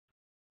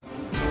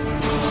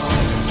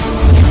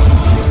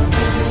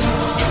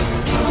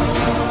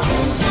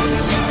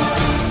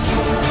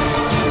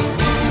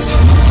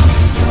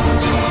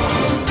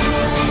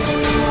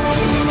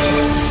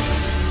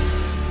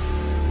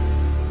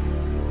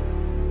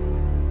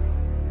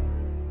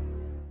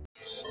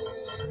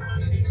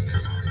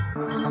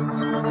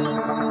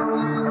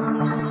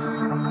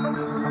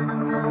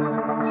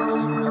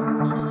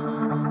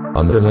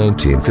On the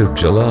 19th of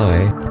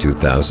July,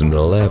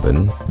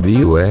 2011, the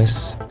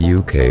US,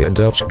 UK and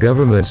Dutch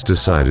governments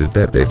decided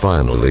that they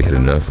finally had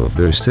enough of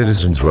their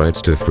citizens' rights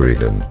to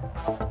freedom.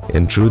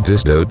 In true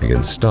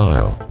dystopian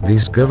style,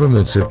 these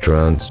governments have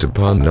trounced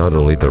upon not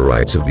only the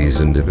rights of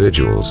these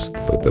individuals,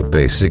 but the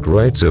basic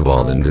rights of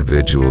all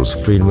individuals: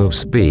 freedom of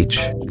speech,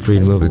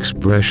 freedom of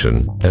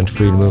expression, and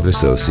freedom of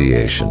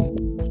association.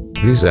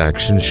 These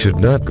actions should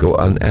not go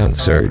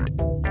unanswered.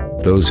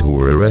 Those who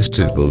were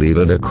arrested believe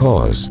in a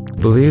cause,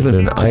 believe in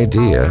an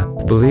idea,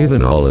 believe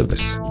in all of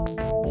this.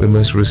 We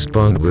must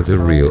respond with a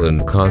real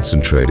and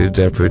concentrated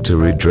effort to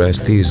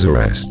redress these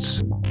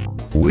arrests.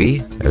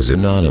 We, as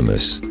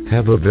Anonymous,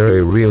 have a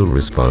very real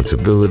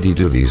responsibility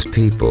to these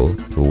people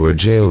who were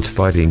jailed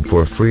fighting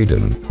for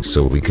freedom,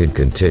 so we can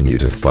continue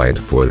to fight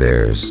for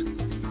theirs.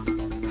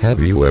 Have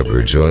you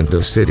ever joined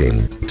a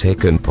sitting,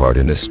 taken part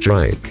in a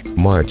strike,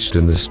 marched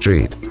in the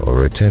street,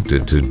 or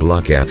attempted to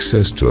block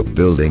access to a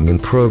building in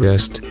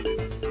protest?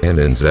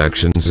 Anon's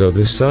actions are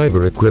the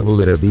cyber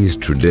equivalent of these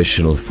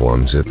traditional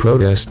forms of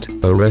protest.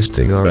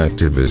 Arresting our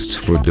activists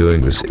for doing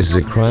this is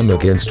a crime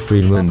against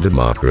freedom and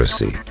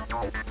democracy.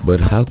 But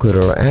how could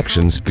our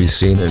actions be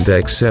seen and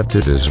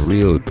accepted as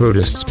real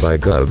protests by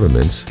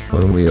governments,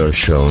 when we are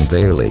shown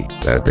daily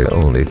that they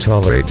only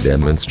tolerate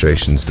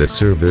demonstrations that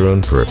serve their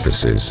own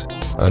purposes?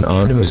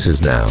 Anonymous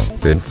has now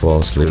been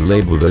falsely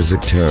labeled as a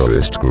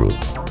terrorist group.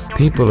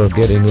 People are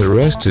getting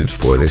arrested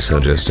for this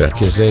unjust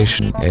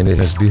accusation, and it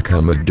has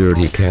become a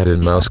dirty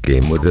cat-and-mouse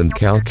game with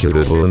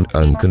incalculable and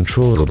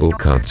uncontrollable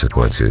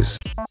consequences.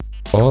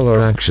 All our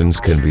actions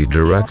can be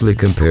directly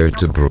compared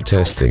to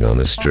protesting on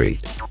the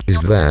street.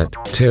 Is that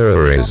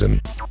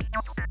terrorism?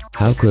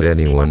 How could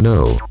anyone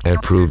know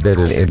and prove that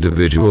an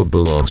individual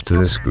belongs to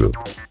this group?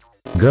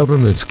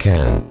 Governments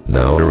can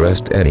now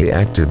arrest any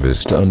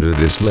activist under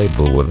this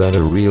label without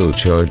a real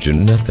charge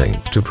and nothing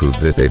to prove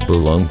that they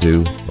belong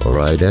to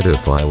or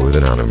identify with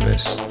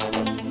Anonymous.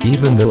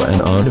 Even though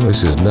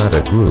Anonymous is not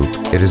a group,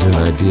 it is an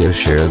idea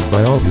shared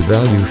by all who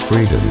value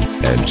freedom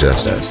and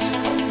justice.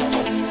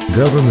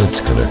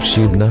 Governments can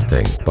achieve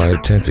nothing by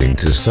attempting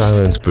to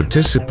silence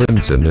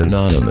participants in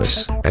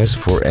Anonymous. As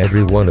for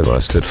every one of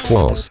us that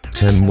falls,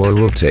 10 more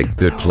will take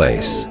their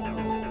place.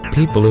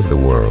 People of the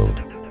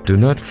world, do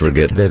not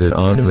forget that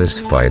Anonymous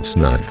fights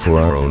not for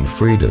our own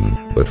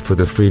freedom, but for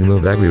the freedom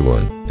of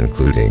everyone,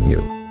 including you.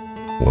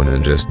 When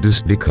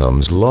injustice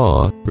becomes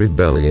law,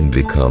 rebellion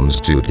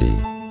becomes duty.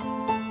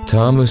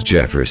 Thomas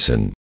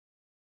Jefferson.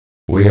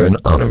 We are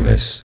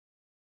Anonymous.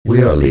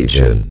 We are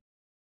Legion.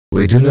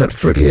 We do not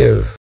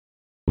forgive.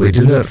 We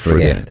do not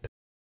forget.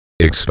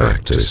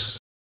 Expect us.